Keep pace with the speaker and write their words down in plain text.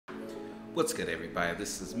What's good, everybody?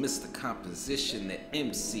 This is Mr. Composition, the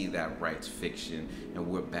MC that writes fiction, and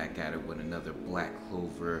we're back at it with another Black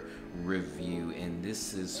Clover review, and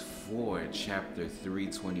this is for chapter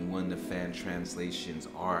 321. The fan translations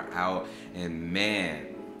are out, and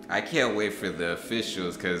man, I can't wait for the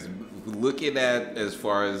officials, because looking at, as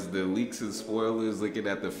far as the leaks and spoilers, looking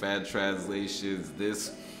at the fan translations,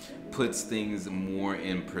 this puts things more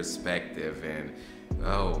in perspective, and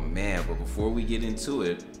oh man. But before we get into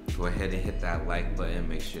it, go ahead and hit that like button.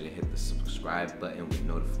 Make sure to hit the subscribe button with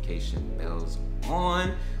notification bells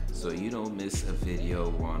on so you don't miss a video.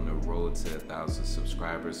 We're on the road to 1,000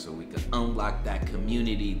 subscribers so we can unlock that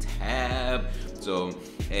community tab. So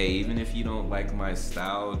hey, even if you don't like my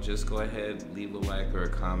style, just go ahead, leave a like or a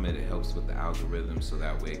comment. It helps with the algorithm, so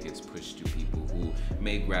that way it gets pushed to people who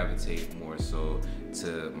may gravitate more so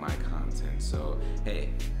to my content. So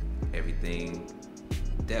hey, everything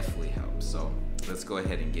definitely helps. So let's go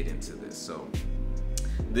ahead and get into this. So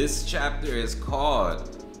this chapter is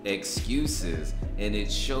called Excuses, and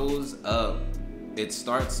it shows up, it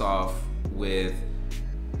starts off with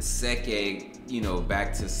SEKKE,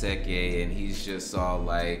 back to SEKKE, and he's just all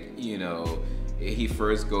like, he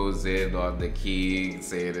first goes in on the king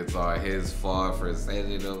saying it's all his fault for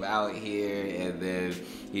sending him out here, and then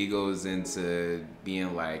he goes into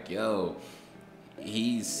being like, yo,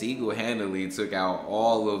 he single-handedly took out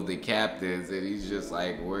all of the captains, and he's just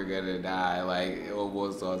like, we're gonna die, like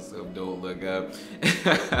almost on some don't look up.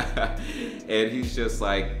 And he's just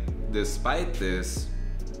like, despite this,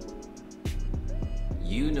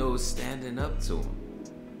 standing up to him.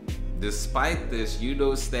 Despite this,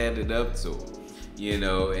 standing up to him.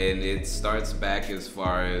 And it starts back as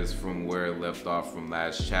far as from where it left off from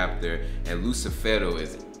last chapter, and Lucifero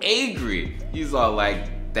is angry. He's all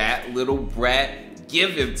like, that little brat,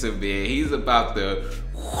 give him to me. He's about to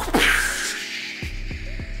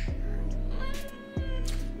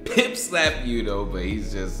pip slap but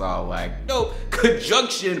he's just all like, no,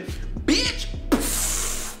 conjunction, bitch.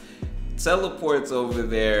 Teleports over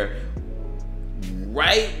there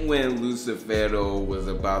right when Lucifero was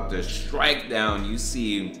about to strike down. You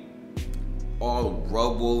see all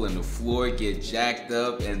rubble and the floor get jacked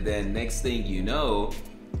up, and then next thing you know,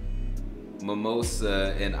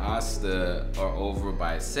 Mimosa and Asta are over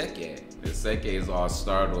by SEKKE. And SEKKE is all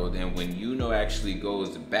startled, and when actually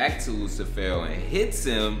goes back to Lucifero and hits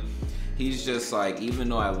him, he's just like, even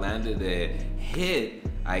though I landed a hit,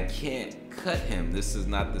 I can't cut him. This is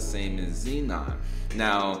not the same as Xenon.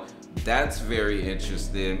 Now, that's very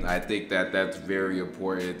interesting. I think that that's very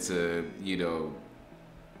important to,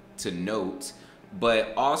 to note.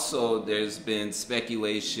 But also, there's been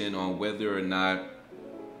speculation on whether or not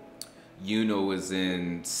Yuno is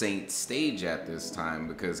in Saint stage at this time,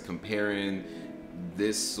 because comparing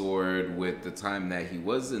this sword with the time that he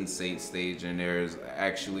was in Saint stage, and there's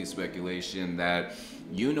actually speculation that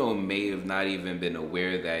Yuno may have not even been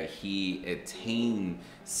aware that he attained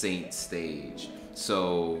Saint stage.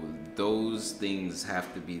 So those things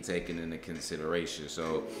have to be taken into consideration.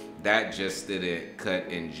 So that just didn't cut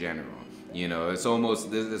in general. It's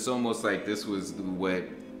almost like this was what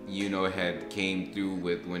had came through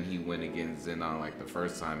with when he went against Xenon like the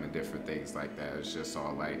first time, and different things like that. It's just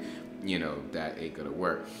all like, that ain't gonna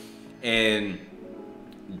work. And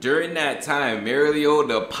during that time,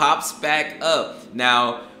 Mereoleona pops back up.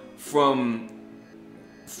 Now, from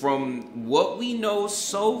what we know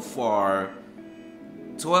so far,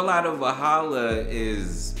 Twilight of Valhalla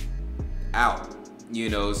is out.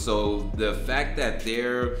 So the fact that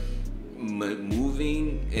they're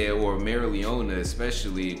moving, or Mereoleona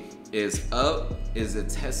especially, is up, is a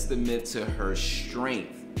testament to her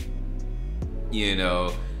strength,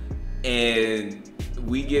 and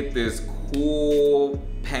we get this cool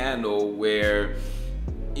panel where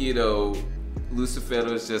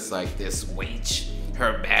Lucifero's just like, this witch,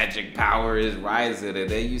 her magic power is rising, and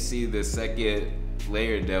then you see the second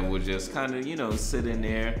layer devil just kind of sitting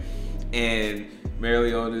there, and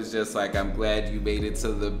Mereoleona's just like, I'm glad you made it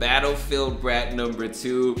to the battlefield, brat number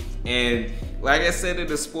 2. And like I said in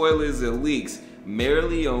the spoilers and leaks,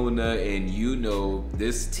 Mereoleona and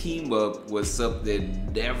this team up was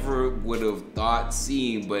something never would have thought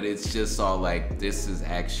seen, but it's just all like, this is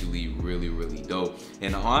actually really, really dope.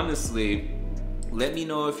 And honestly, let me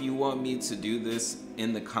know if you want me to do this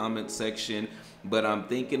in the comment section, but I'm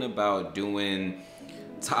thinking about doing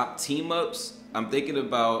top team ups. I'm thinking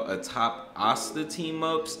about a top ASTA team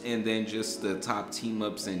ups, and then just the top team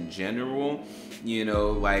ups in general.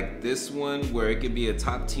 Like this one where it could be a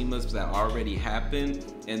top team ups that already happened,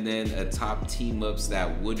 and then a top team ups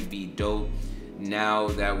that would be dope now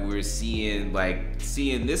that we're seeing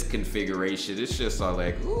this configuration, it's just all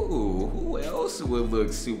like, ooh, who else would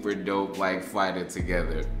look super dope like fighting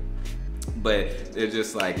together? But they're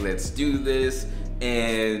just like, let's do this.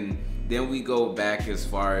 And then we go back as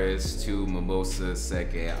far as to Mimosa,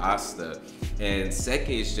 Sekke, and Asta. And Sekke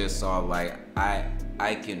is just all like,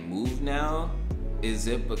 I can move now? Is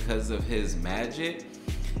it because of his magic?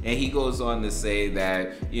 And he goes on to say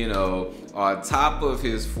that, you know, on top of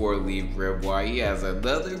his 4-leaf grimoire, he has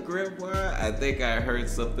another grimoire. I think I heard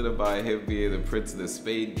something about him being the Prince of the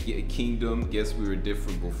Spade Kingdom. Guess we were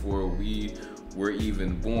different before we were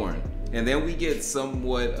even born. And then we get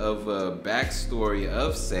somewhat of a backstory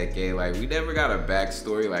of Sekke. Like, we never got a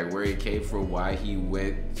backstory, like where he came from, why he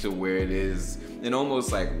went to where it is, and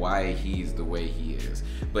almost like why he's the way he is.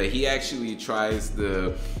 But he actually tries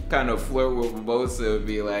to kind of flirt with Mimosa and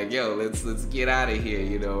be like, yo, let's get out of here,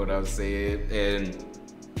 you know what I'm saying? And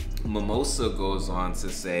Mimosa goes on to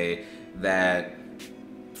say that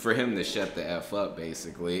for him to shut the F up,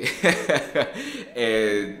 basically.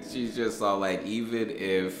 And she's just all like, even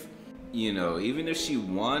if she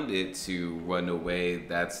wanted to run away,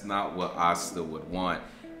 that's not what Asta would want.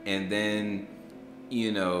 And then,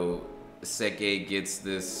 you know, Sekke gets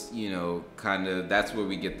this, you know, kind of, that's where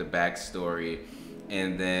we get the backstory.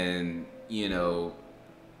 And then, you know,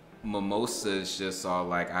 Mimosa is just all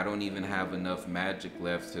like, I don't even have enough magic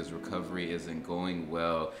left. His recovery isn't going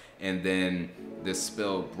well. And then the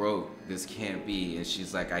spell broke. This can't be. And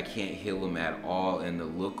she's like, I can't heal him at all. And the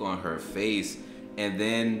look on her face. And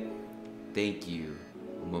then, thank you,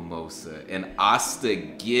 Mimosa. And Asta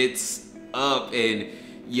gets up and,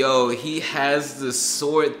 yo, he has the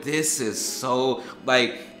sword. This is so,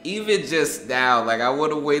 like, even just now, like, I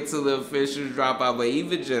want to wait till the officials drop out, but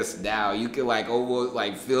even just now, you can, like, almost,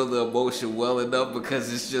 like, feel the emotion well enough,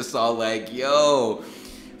 because it's just all like, yo,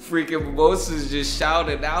 freaking Mimosa's just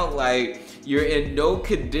shouting out, like, you're in no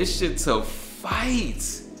condition to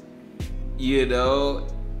fight, you know?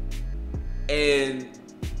 And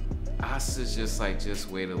Asta's just like, just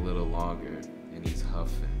wait a little longer, and he's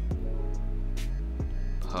huffing,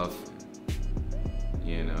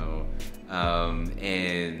 you know?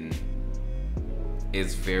 And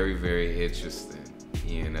it's very, very interesting,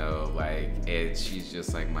 you know, like, and she's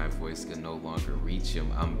just like, my voice can no longer reach him.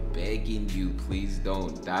 I'm begging you, please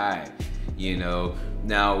don't die, you know?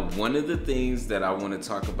 Now, one of the things that I want to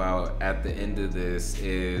talk about at the end of this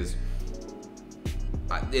is,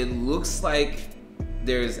 it looks like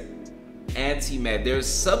there's there's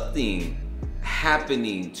something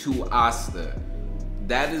happening to Asta.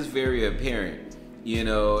 That is very apparent, you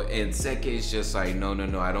know, and Sekke is just like, no,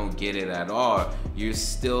 I don't get it at all. You're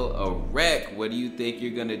still a wreck. What do you think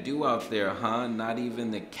you're gonna do out there, huh? Not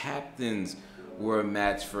even the captains were a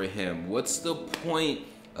match for him. What's the point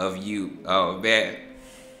of you? Oh man,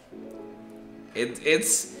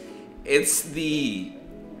 it's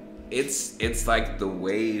like the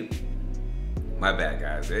way, my bad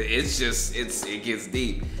guys, it gets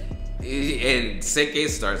deep. And Sekke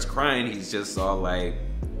starts crying. He's just all like,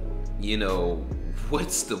 you know,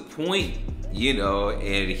 what's the point? You know,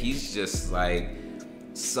 and he's just like,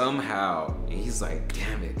 somehow, and he's like,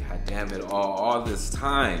 damn it, god damn it, all this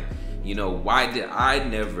time, you know, why did I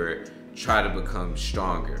never try to become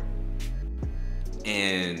stronger?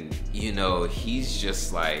 And, you know, he's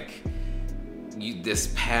just like,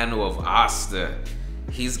 this panel of Asta,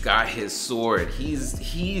 he's got his sword,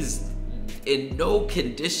 he's in no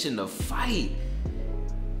condition to fight,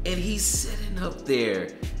 and he's sitting up there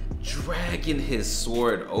dragging his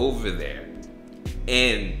sword over there.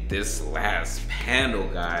 And this last panel,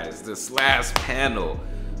 guys,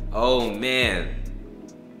 oh man,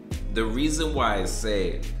 the reason why I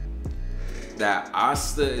say that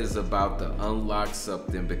Asta is about to unlock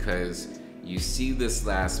something, because you see this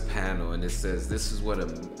last panel and it says this is what a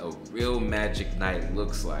real magic knight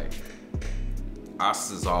looks like.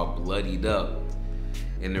 Asta's all bloodied up.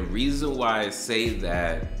 And the reason why I say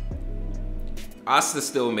that, Asta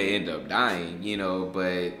still may end up dying, you know,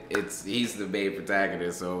 but he's the main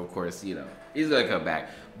protagonist, so of course, you know, he's gonna come back.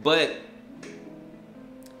 But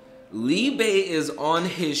Libe is on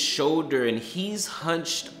his shoulder and he's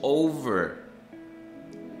hunched over.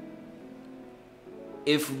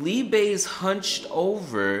 If Libe's hunched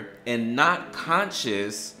over and not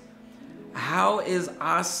conscious, how is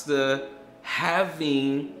Asta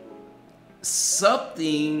having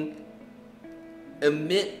something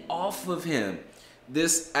emit off of him?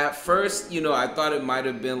 This, at first, you know, I thought it might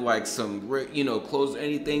have been like some, you know, clothes or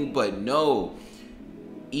anything, but no.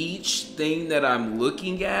 Each thing that I'm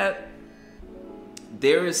looking at,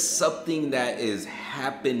 there is something that is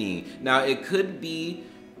happening. Now, it could be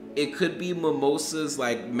it could be Mimosa's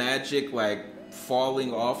like magic like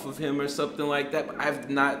falling off of him or something like that, but I've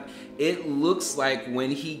not, it looks like when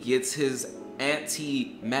he gets his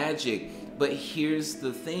anti-magic. But here's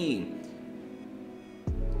the thing,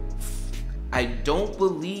 I don't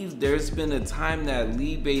believe there's been a time that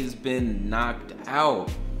Libe's been knocked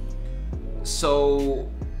out. So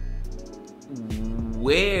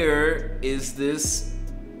where is this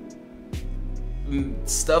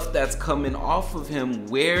stuff that's coming off of him?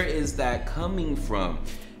 Where is that coming from?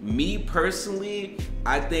 Me personally,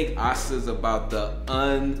 I think Asta's about to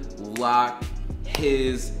unlock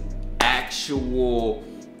his actual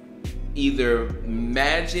either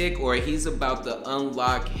magic, or he's about to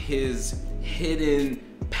unlock his hidden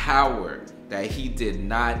power that he did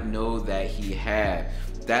not know that he had.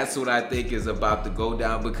 That's what I think is about to go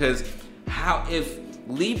down, because how, if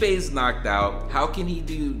Libe's knocked out, how can he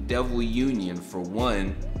do Devil Union for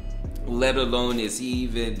one? Let alone is he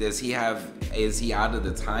out of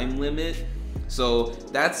the time limit? So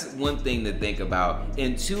that's one thing to think about.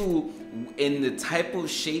 And two, in the type of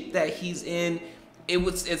shape that he's in,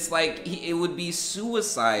 it's like it would be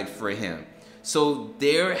suicide for him. So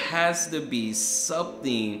there has to be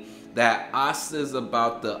something that Asta is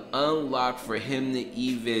about to unlock for him to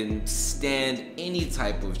even stand any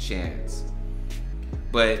type of chance.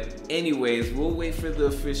 But anyways, we'll wait for the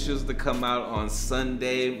officials to come out on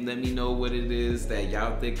Sunday. Let me know what it is that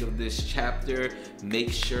y'all think of this chapter.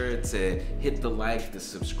 Make sure to hit the like, the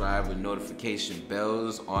subscribe, with notification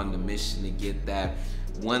bells, on the mission to get that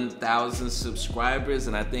 1,000 subscribers.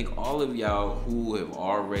 And I thank all of y'all who have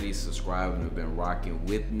already subscribed and have been rocking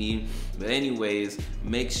with me. But anyways,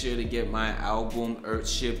 make sure to get my album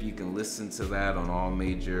Earthship. You can listen to that on all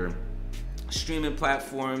major streaming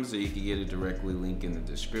platforms, or you can get it directly, link in the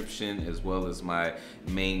description, as well as my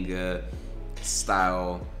manga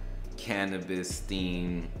style cannabis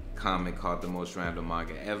themed comic called The Most Random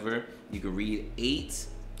Manga Ever. You can read 8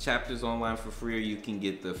 chapters online for free, or you can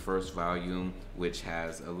get the first volume, which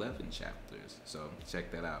has 11 chapters. So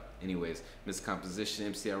check that out. Anyways,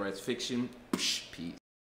 Miscomposition, MCI Writes Fiction. Peace.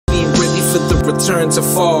 Being ready for the return to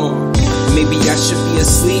fall. Maybe I should be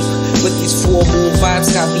asleep, but these full moon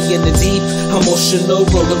vibes got me in the deep. Emotional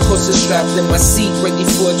roller coaster strapped in my seat, ready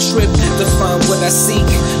for a trip to find what I seek.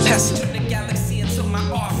 Passing